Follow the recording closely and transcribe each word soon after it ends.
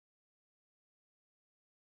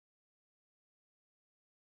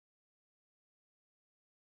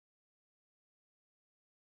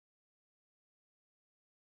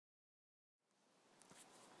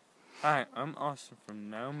Hi, I'm Austin from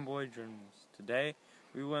Noun Boy Journals. Today,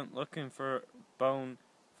 we went looking for a bone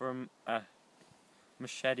from a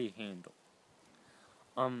machete handle.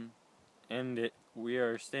 We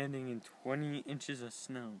are standing in 20 inches of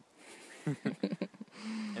snow.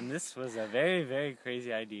 And this was a very, very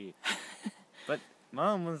crazy idea. But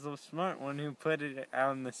Mom was the smart one who put it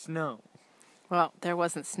out in the snow. Well, there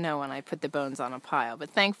wasn't snow when I put the bones on a pile, but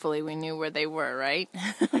thankfully we knew where they were, right?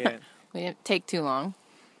 Yeah. We didn't take too long.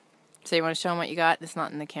 So you want to show them what you got? It's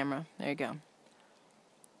not in the camera. There you go.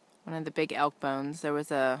 One of the big elk bones. There was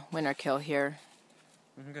a winter kill here.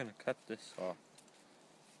 I'm going to cut this off.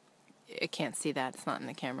 I can't see that. It's not in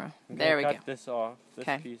the camera. I'm There we go. cut this off, this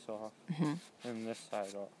Okay. piece off, and this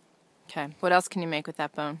side off. Okay. What else can you make with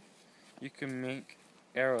that bone? You can make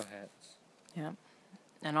arrowheads. Yep.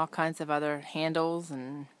 And all kinds of other handles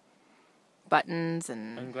and buttons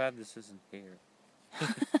and... I'm glad this isn't here.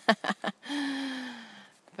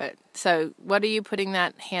 But so, what are you putting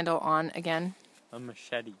that handle on again? A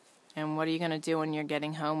machete. And what are you going to do when you're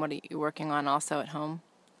getting home? What are you working on also at home?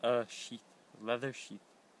 A sheath. Leather sheath.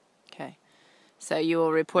 Okay. So you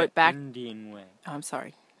will report back... Indian way. Oh, I'm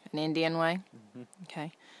sorry. An Indian way? Mm-hmm.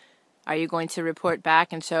 Okay. Are you going to report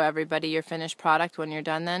back and show everybody your finished product when you're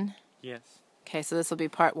done then? Yes. Okay, so this will be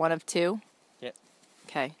part 1 of 2? Yep.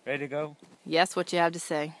 Okay. Ready to go? Yes, what you have to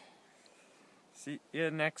say? See you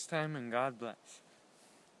next time, and God bless.